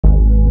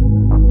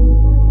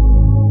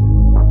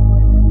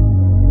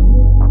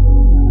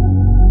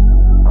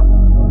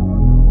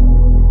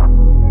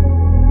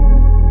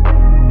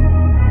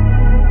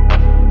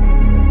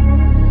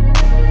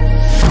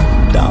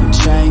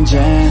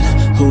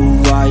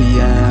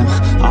am.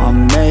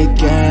 I'm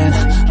making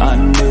a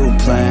new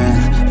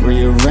plan,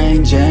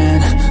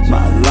 rearranging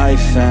my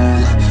life,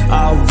 and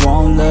I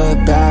won't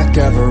look back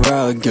ever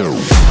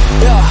again.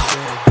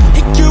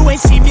 You ain't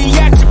see me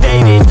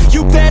activated.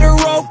 You better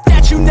hope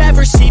that you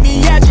never see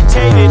me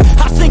agitated.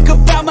 I think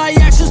about my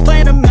actions,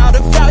 plan them out,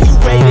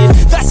 evaluated.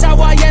 That's how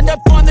I end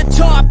up on the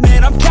top,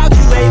 man, I'm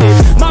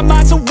calculated. My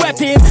mind's a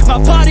weapon,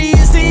 my body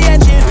is the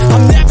engine.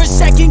 I'm never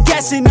second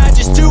guessing, I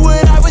just do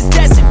what I was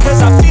destined.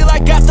 Cause I feel I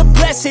got the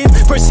blessing,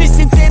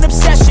 persistence and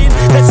obsession.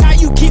 That's how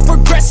you keep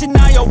progressing,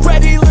 I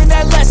already learned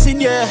that lesson,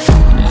 yeah.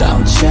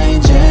 I'm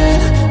changing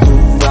who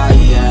I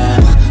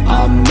am.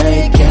 I'm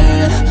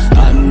making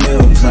a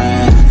new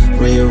plan,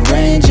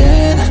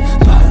 rearranging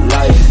my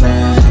life,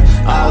 and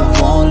I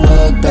won't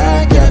look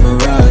back ever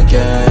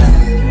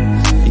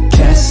again. You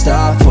can't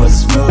stop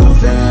what's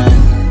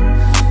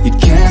moving, you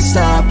can't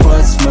stop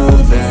what's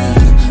moving.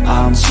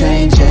 I'm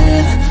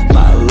changing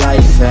my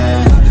life,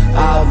 and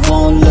I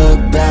won't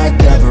look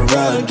back ever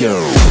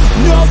again.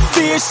 No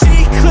fear,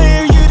 see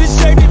clear, you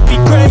deserve to be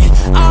great.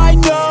 I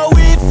know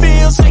it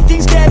feels like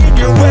things get in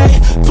your way.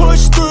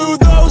 Push through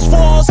those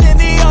walls and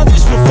the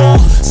others will fall.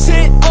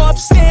 Sit up,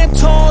 stand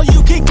tall,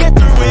 you can get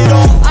through it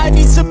all. I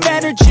need some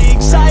energy,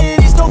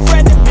 anxiety's no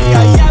friend to me.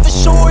 I have a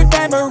short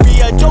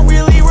memory, I don't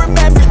really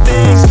remember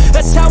things.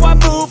 That's how I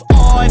move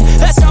on,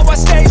 that's how I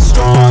stay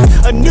strong.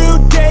 A new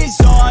day's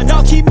on,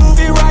 I'll keep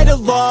moving right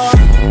along.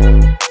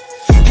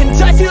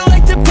 And I feel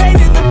like the pain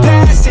in the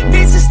past, it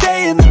needs to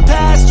stay in the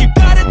past. You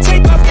gotta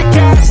take off the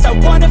cast. I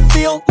wanna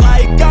feel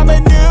like I'm a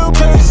new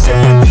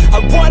person. I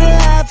wanna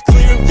have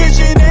clear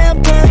vision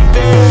and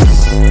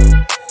purpose.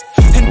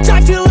 And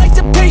I feel like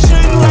the pain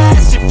shouldn't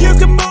last. If you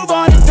can move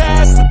on and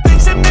past the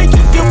things that make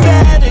you feel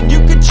bad, and you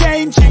can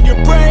change in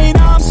your brain,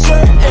 I'm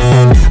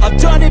certain. I've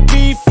done it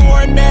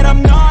before and man,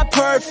 I'm not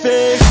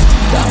perfect.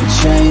 I'm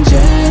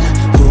changing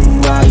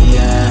who I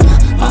am.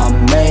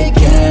 I'm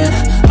making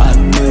a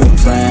new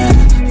plan,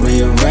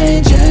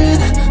 rearranging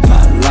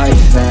my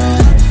life,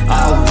 and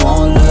I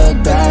won't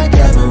look back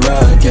ever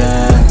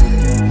again.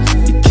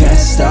 You can't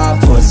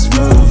stop what's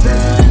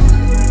moving,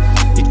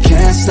 you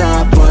can't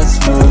stop what's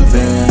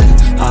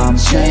moving. I'm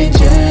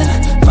changing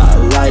my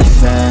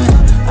life,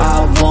 and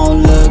I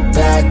won't look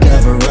back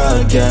ever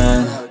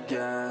again.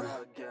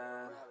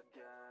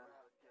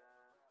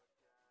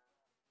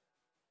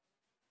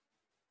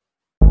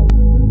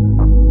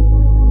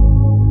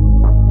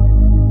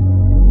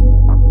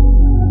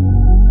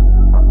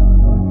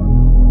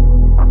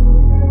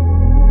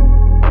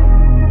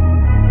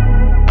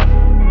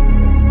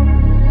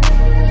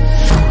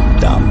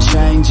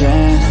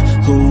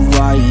 Who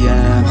I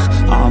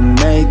am, I'm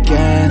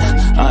making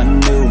a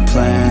new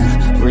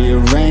plan,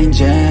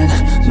 rearranging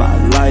my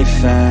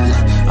life, and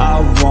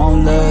I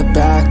won't look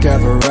back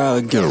ever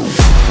again.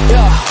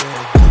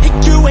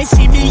 You ain't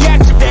see me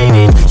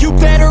activated. You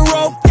better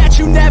hope that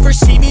you never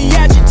see me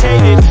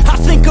agitated. I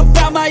think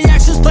about my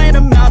actions, plan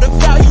them out,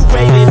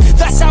 evaluated.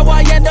 That's how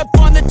I end up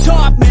on the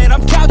top, man,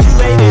 I'm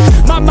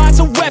calculated. My mind's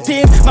a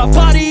weapon, my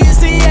body is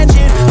the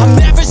engine. I'm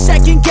never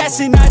second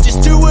guessing, I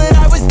just do what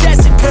I was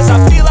destined. Cause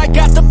I feel I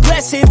got the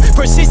blessing,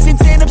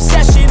 persistence and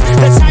obsession.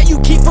 That's how you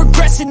keep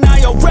progressing,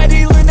 I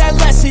already learned that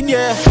lesson,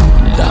 yeah.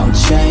 I'm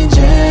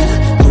changing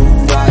who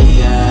I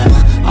am.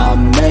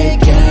 I'm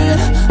making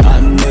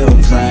a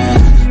new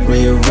plan,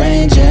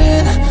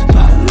 rearranging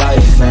my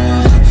life,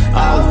 and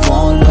I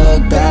won't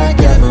look back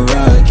ever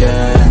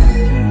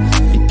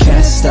again. You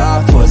can't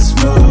stop what's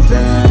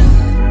moving,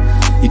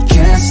 you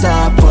can't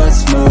stop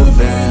what's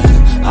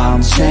moving.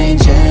 I'm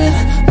changing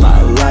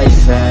my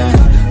life,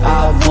 and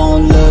I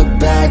won't look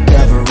back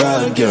ever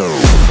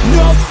again.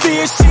 No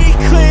fear, see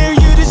clear,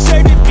 you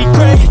deserve to be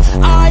great.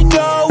 I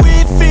know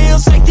it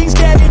feels like things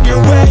get in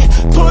your way.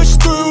 Push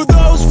through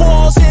those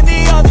walls and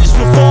the others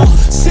will fall.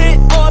 Sit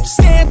up,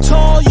 stand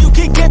tall, you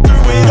can get through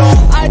it all.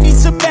 I need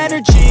some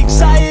energy,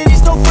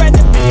 anxiety's no friend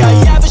to me. I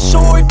have a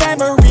short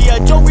memory, I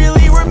don't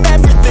really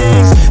remember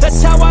things.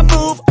 That's how I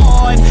move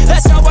on,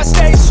 that's how I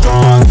stay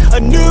strong. A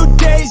new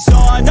day's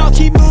on, I'll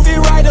keep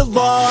moving right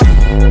along.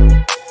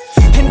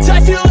 And I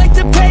feel like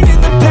the pain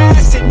in the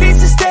past, it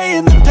needs to stay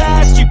in the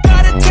past. You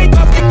gotta take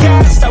off the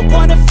cast. I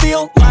wanna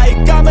feel like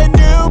I'm a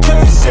new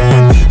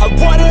person. I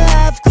wanna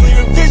have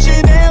clear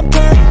vision and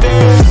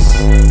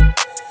purpose.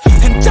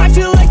 And I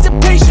feel like the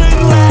pain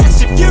shouldn't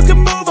last. If you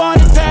can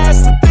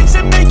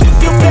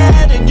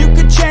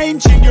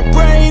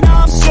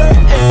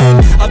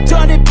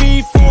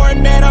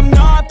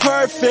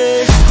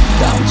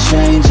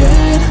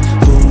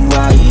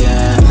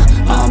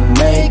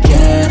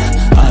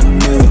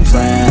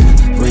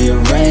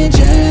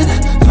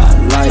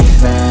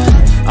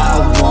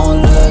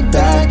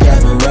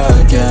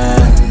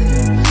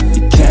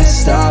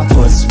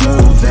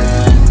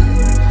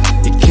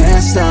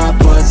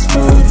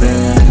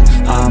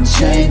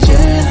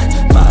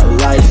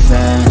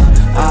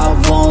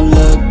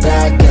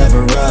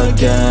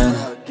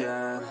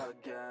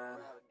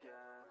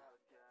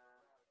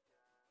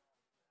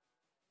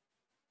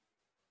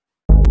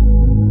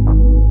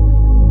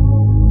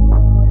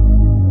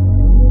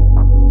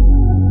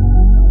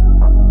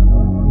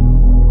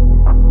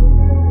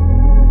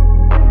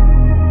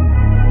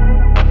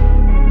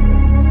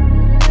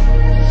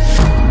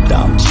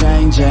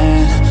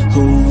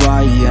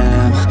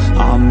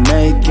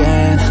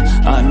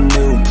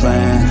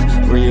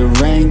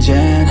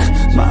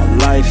changing my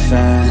life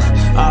and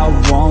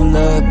I won't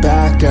look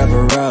back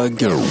ever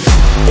again.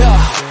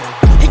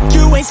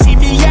 You ain't see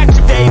me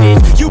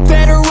activated. You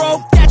better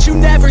hope that you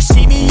never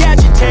see me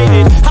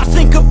agitated. I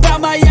think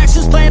about my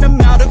actions, plan them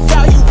out,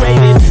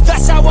 evaluated.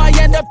 That's how I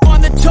end up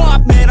on the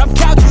top, man, I'm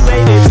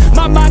calculated.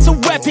 My mind's a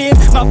weapon,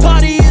 my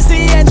body is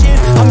the engine.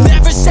 I'm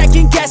never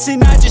second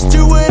guessing, I just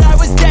do what I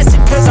was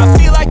destined. Cause I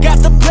feel I got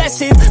the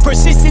blessing,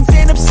 persistence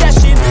and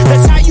obsession.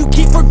 That's how you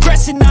keep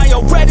progressing, I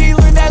already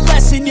learned that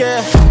lesson,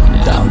 yeah.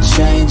 I'm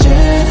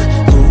changing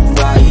who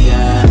I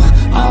am,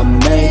 I'm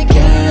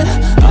making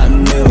a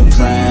new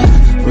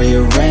plan,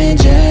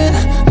 rearranging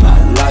my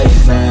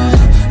life and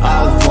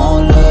I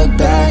won't look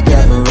back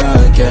ever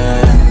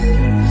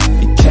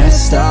again. You can't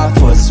stop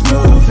what's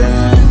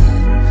moving,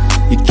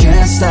 you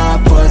can't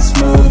stop what's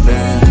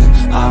moving.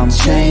 I'm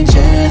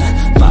changing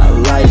my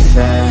life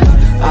and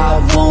I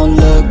won't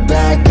look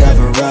back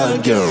ever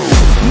again.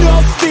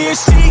 No fear,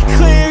 see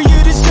clear,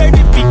 you deserve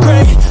to be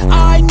great.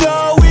 I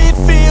know it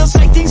feels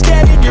like things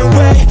get in your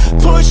way.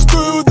 Push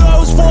through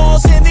those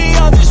walls and the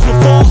others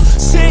will fall.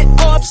 Sit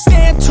up,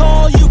 stand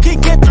tall, you can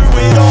get through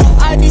it all.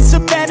 I need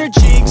some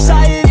energy,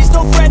 anxiety's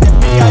no friend to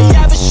me. I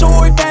have a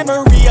short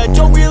memory, I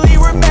don't really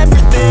remember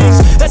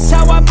things. That's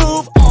how I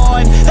move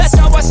on, that's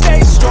how I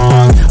stay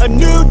strong. A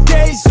new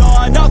day's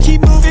on, I'll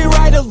keep moving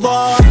right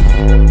along.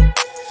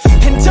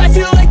 And I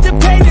feel like the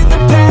pain in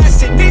the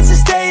past, it needs to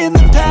stay in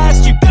the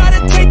past. You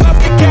gotta take off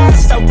the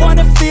gas. I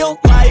wanna feel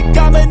like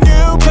I'm a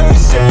new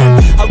person.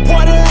 I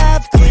wanna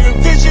have clear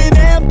vision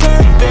and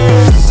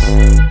purpose.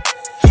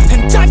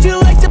 And I feel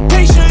like the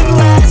pain shouldn't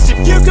last.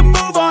 If you can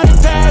move on and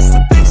past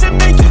the things that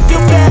make you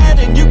feel bad,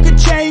 and you can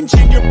change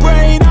in your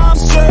brain, I'm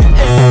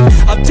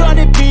certain. I've done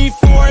it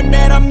before and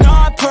man, I'm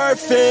not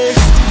perfect.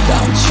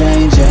 I'm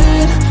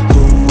changing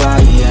who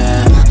I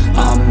am,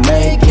 I'm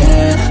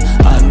making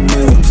a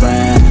new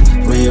plan,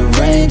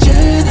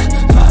 rearranging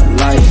my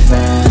life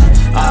and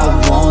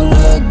I won't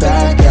look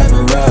back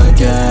ever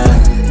again.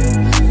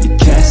 You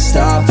can't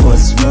stop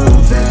what's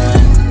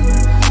moving,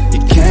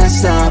 you can't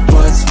stop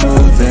what's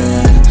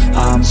moving.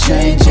 I'm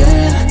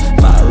changing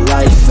my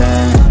life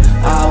and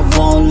I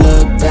won't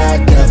look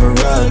back ever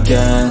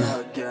again.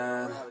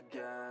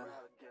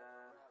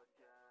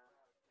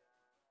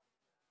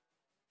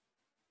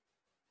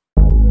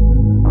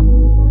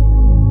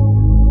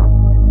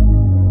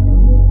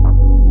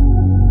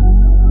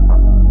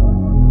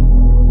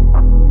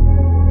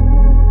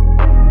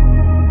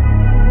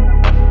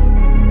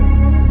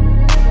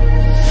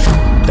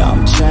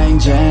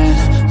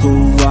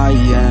 Who I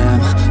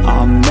am,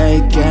 I'm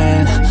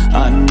making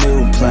a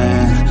new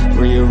plan,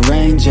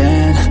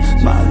 rearranging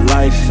my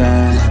life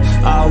and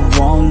I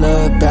won't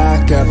look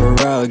back ever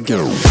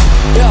again.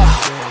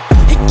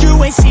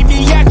 You ain't see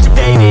me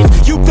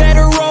activated. You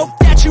better hope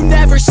that you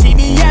never see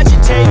me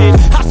agitated.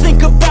 I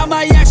think about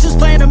my actions,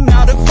 plan them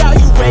out,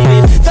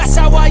 evaluated. That's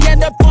how I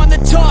end up on the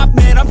top,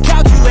 man, I'm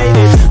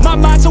calculated. My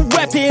mind's a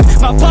weapon,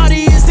 my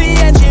body is the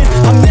engine.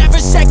 I'm never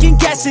second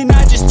guessing,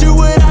 I just do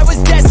what I was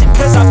destined.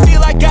 Cause I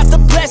feel I got the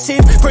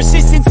blessing,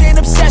 persistence and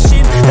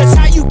obsession. That's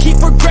how you keep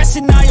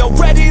progressing, I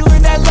already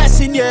learned that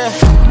lesson, yeah.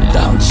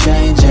 I'm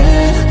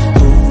changing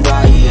who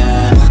I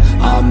am,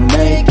 I'm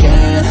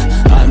making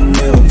a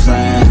new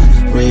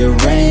plan,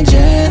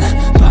 rearranging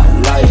my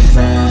life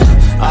and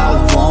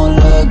I won't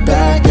look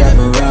back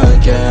ever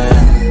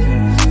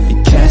again.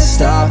 You can't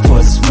stop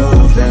what's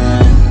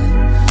moving,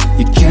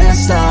 you can't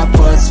stop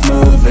what's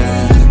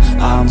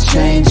moving. I'm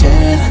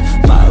changing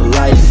my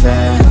life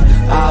and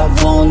I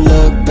won't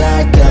look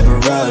back ever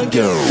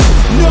again.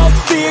 No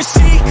fear,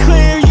 see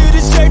clear, you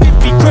deserve to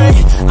be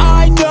great.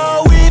 I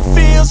know it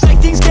feels like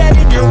things get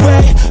in your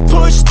way.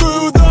 Push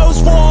through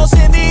those walls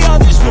and the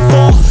others will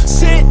fall.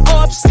 Sit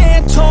up,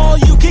 stand tall,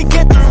 you can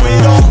get through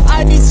it all.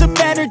 I need some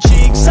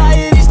energy,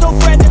 anxiety's no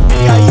friend to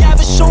me. I have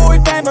a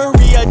short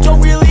memory, I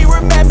don't really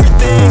remember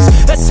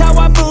things. That's how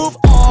I move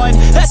on,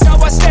 that's how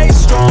I stay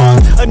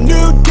strong. A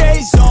new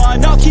day's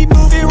on, I'll keep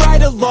moving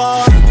right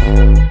along.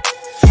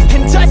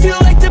 And I feel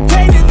like the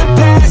pain in the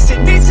past, it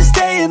needs to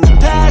stay in the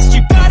past.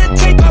 You gotta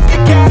take off the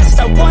gas.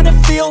 I wanna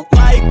feel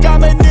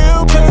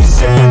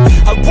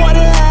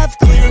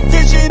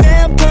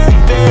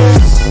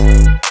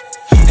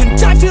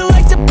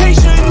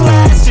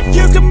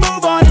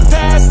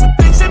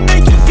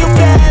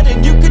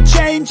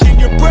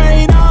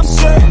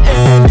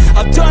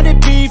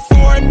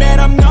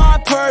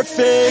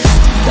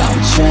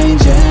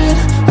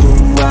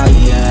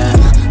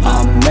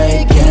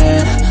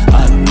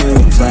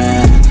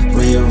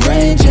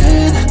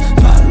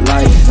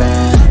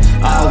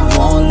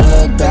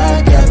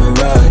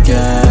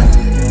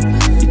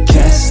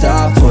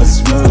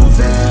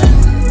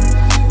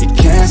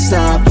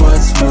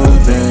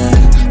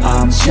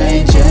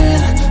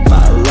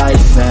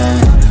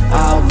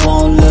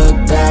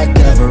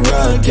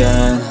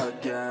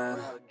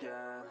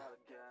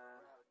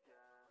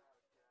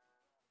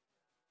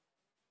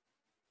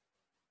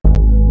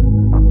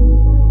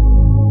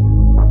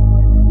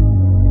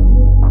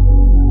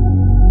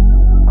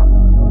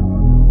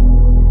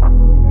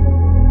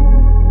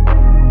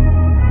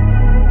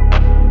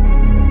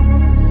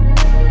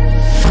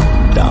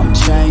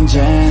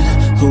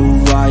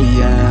who I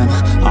am.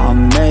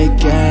 I'm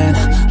making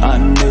a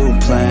new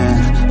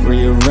plan,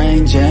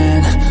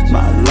 rearranging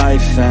my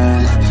life,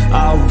 and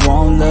I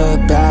won't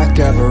look back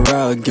ever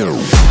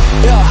again.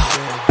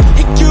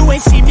 You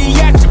ain't see me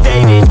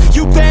activated.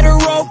 You better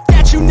hope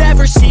that you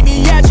never see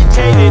me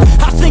agitated.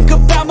 I think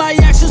about my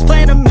actions,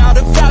 plan them out,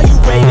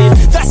 evaluated.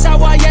 That's how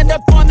I end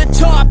up on the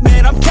top,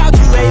 man, I'm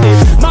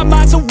calculated. My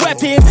mind's a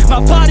weapon,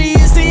 my body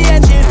is the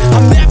engine.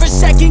 I'm never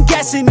second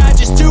guessing, I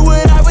just do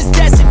what I was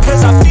destined.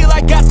 Cause I feel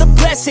I got the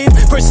blessing,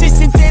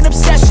 persistence and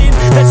obsession.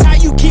 That's how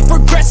you keep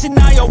progressing,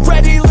 I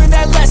already learned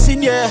that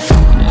lesson, yeah.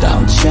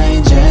 I'm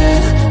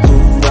changing who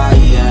I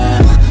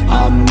am.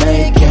 I'm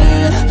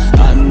making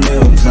a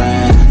new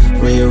plan,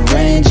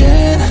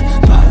 rearranging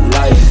my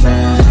life,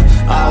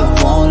 and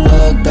I won't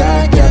look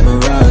back ever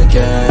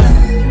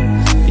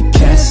again. You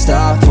can't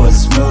stop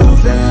what's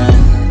moving,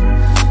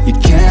 you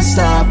can't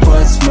stop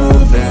what's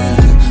moving.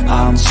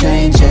 I'm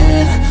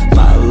changing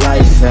my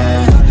life,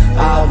 and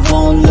I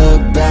won't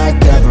look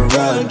back ever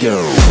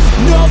again.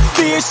 No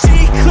fear,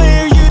 see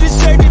clear, you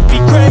deserve to be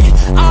great.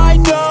 I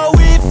know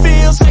it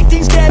feels like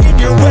things get in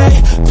your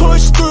way.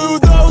 Push through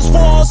those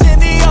walls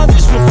and the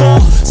others will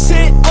fall.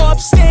 Sit up,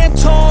 stand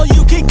tall,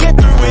 you can get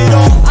through it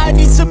all. I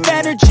need some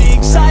energy,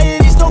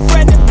 anxiety's no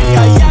friend to me.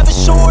 I have a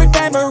short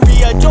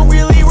memory, I don't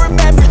really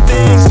remember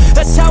things.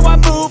 That's how I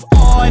move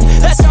on,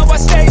 that's how I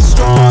stay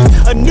strong.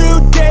 A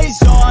new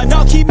day's on,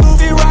 I'll keep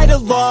moving right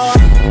along.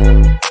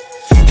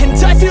 And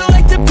I feel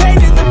like the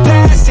pain in the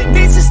past, it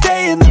needs to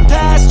stay in the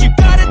past. You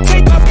gotta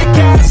take off the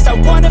cast. I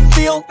wanna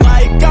feel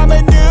like I'm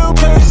a new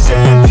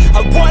person.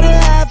 I wanna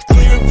have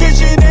clear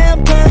vision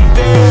and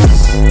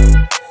purpose.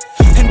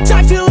 And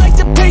I feel like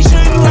the pain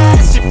shouldn't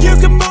last. If you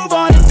can move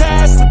on and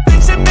past the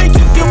things that make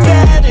you feel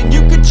bad, and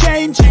you can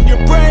change in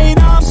your brain,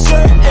 I'm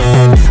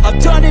certain.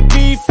 I've done it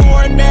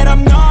before and man,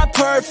 I'm not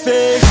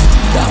perfect.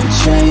 I'm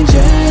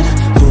changing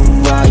who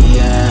I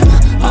am.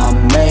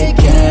 I'm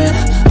making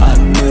a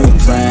new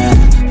plan,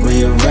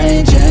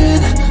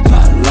 rearranging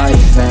my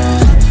life,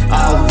 and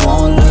I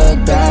won't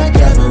look back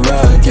ever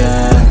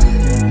again.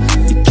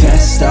 You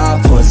can't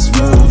stop what's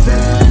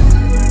moving,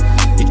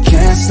 you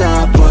can't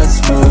stop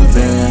what's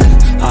moving.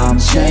 I'm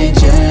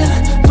changing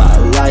my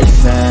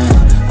life, and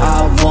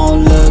I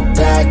won't look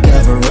back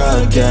ever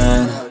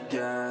again.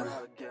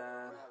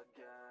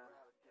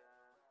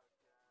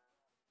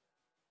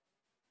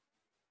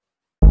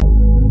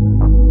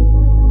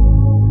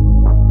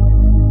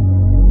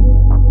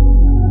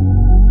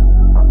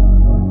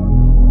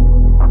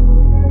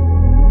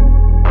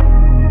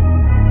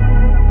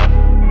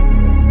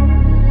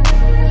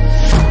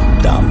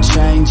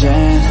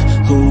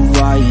 Who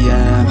I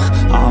am,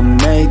 I'm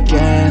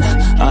making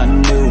a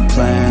new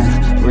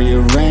plan,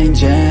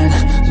 rearranging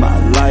my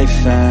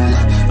life, and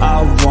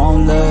I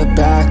won't look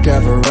back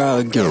ever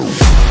again.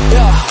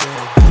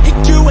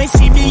 You ain't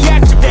see me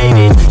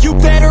activated. You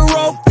better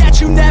hope that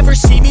you never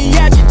see me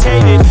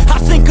agitated. I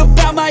think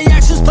about my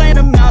actions, plan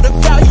them out,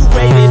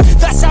 evaluated.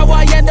 That's how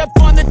I end up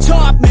on the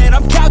top, man,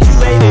 I'm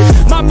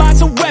calculated. My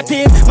mind's a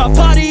weapon, my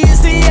body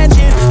is the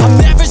engine.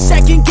 I'm never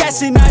second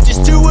guessing, I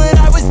just do what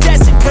I was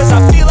destined. Cause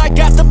I feel I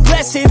got the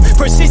blessing,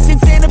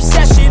 persistence and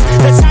obsession.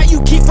 That's how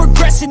you keep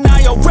progressing,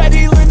 I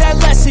already learned that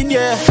lesson,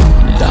 yeah.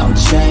 I'm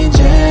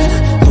changing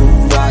who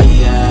I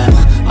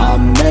am.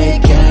 I'm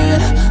making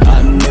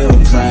a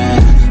new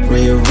plan,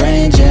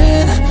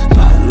 rearranging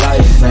my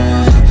life,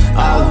 and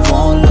I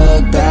won't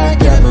look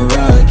back ever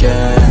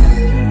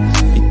again.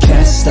 You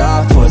can't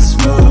stop what's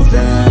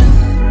moving,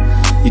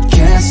 you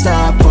can't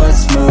stop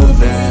what's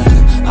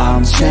moving.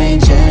 I'm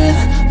changing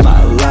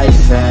my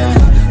life,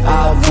 and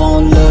I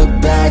won't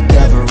look back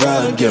ever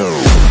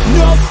again.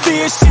 No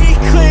fear, see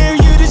clear,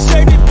 you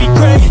deserve to be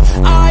great.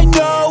 I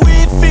know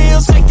it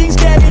feels like things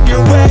get in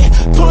your way.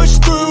 Push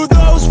through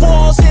those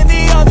walls and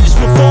the others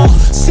will fall.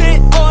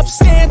 Sit up,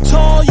 stand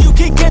tall, you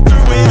can get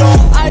through it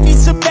all. I need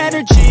some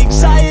energy,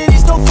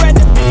 anxiety's no friend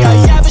to me. I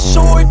have a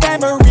short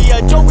memory,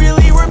 I don't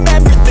really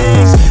remember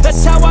things.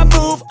 That's how I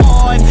move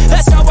on,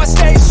 that's how I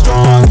stay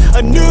strong.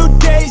 A new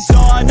day's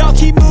on, I'll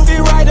keep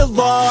moving right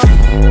along.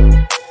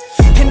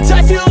 And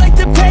I feel like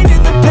the pain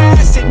in the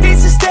past, it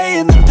needs to stay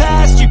in the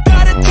past. You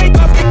gotta take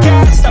off the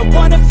cast. I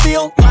wanna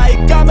feel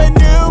like I'm a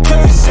new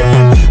person.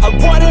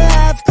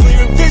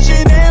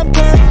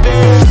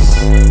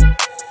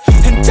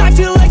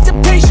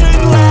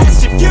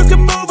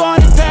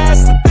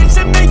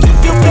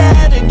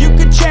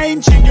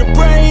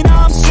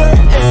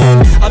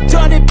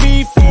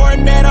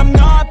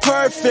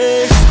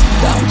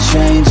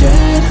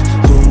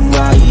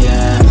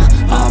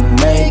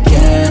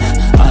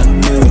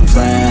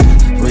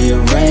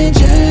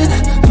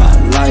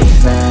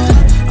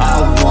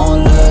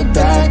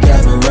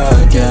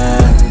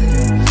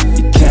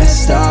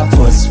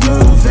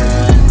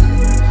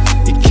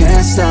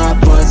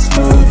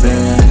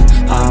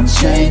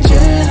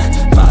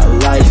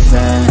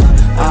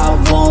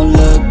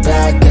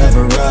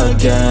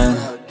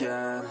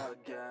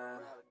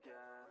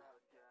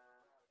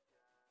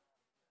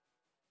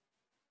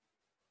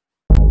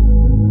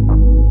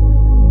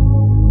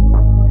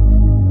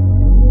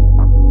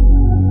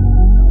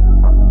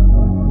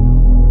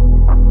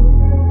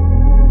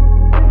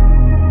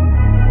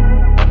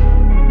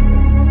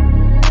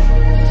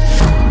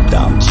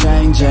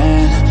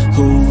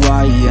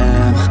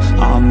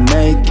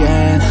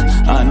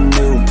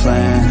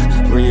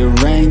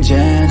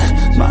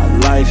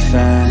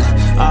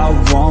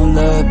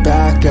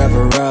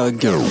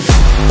 ago.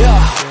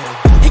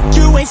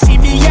 You ain't see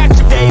me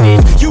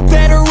activated. You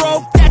better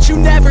hope that you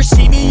never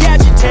see me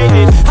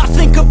agitated. I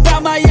think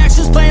about my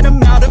actions, plan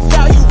them out,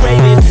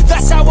 evaluated.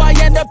 That's how I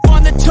end up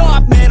on the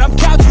top, man, I'm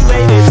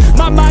calculated.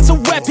 My mind's a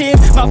weapon,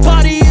 my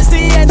body is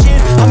the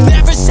engine. I'm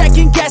never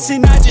second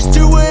guessing, I just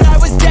do what I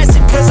was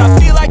destined. Cause I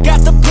feel I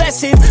got the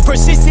blessing,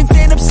 persistence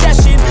and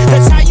obsession.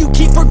 That's how you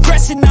keep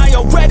progressing, I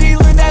already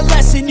learned that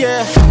lesson,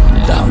 yeah.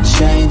 I'm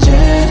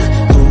changing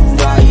who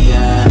I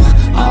am,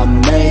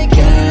 I'm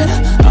making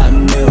a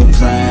new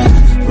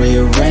plan,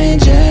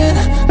 rearranging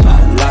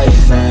my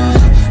life and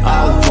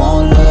I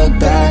won't look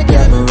back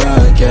ever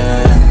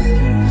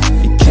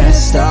again. You can't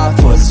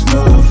stop what's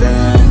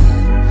moving,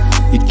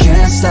 you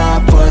can't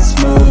stop what's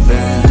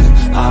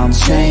moving. I'm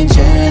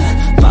changing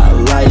my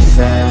life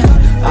and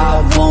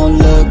I won't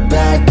look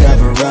back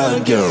ever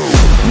again.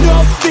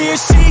 No fear,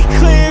 see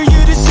clear,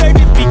 you deserve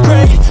to be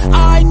great.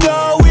 I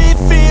know it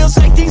feels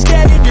like things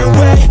get in your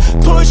way.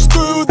 Push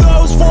through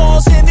those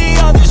walls and the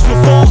others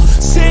will fall.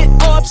 Sit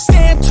up,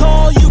 stand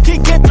tall, you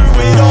can get through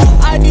it all.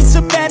 I need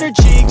some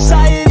energy,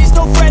 anxiety's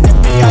no friend to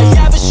me. I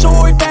have a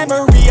short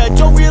memory, I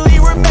don't really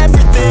remember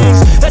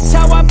things. That's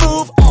how I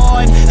move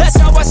on, that's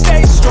how I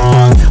stay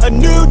strong. A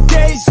new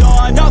day's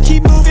on, I'll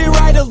keep moving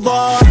right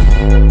along.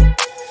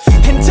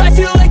 And I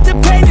feel like the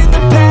pain in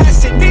the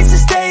past, it needs to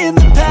stay in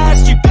the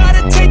past. You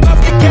gotta take off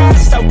the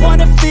gas, I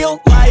wanna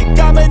feel like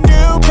I'm a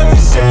new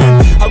person.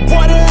 I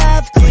wanna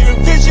have clear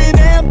vision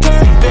and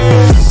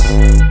purpose.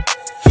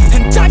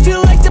 And I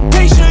feel like the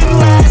pain shouldn't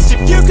last.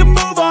 If you can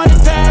move on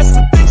and past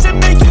the things that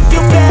make you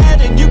feel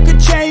bad, and you can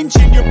change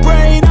in your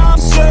brain, I'm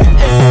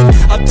certain.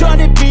 I've done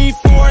it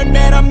before and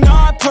man, I'm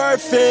not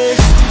perfect.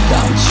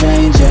 I'm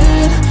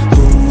changing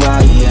who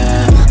I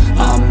am,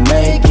 I'm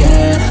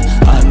making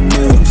a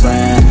new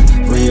plan,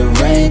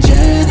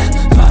 rearranging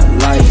my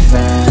life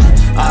and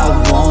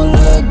I won't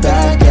look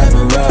back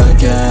ever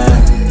again.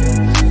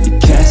 You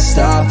can't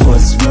stop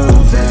what's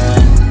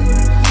moving,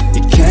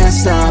 you can't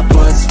stop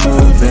what's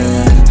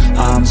moving.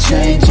 I'm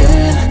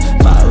changing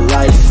my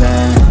life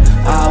and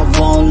I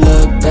won't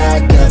look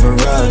back ever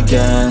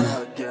again.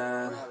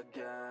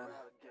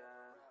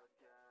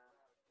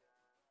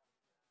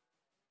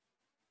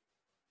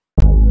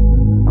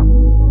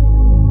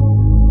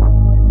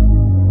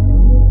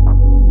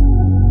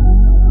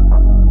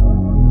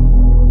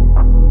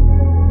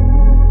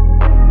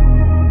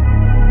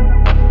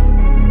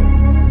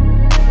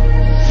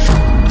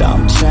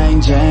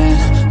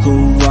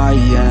 Who I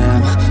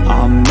am,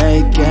 I'm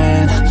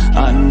making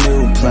a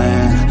new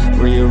plan,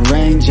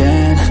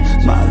 rearranging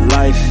my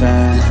life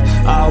and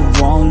I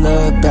won't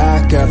look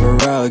back ever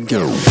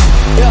again.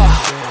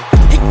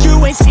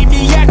 You ain't see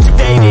me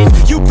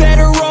activated. You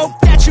better hope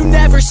that you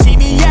never see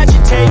me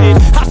agitated.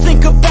 I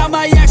think about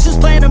my actions,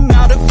 plan them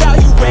out,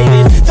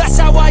 evaluated. That's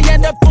how I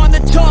end up on the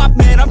top,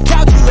 man, I'm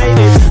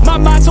calculated. My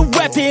mind's a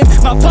weapon,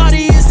 my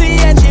body is the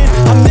engine.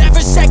 I'm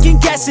never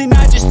second guessing,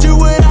 I just do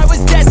what I was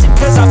destined.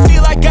 Cause I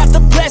feel I got the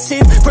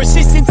blessing,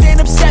 persistence and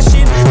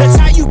obsession. That's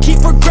how you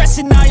keep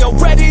progressing, I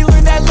already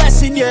learned that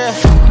lesson, yeah.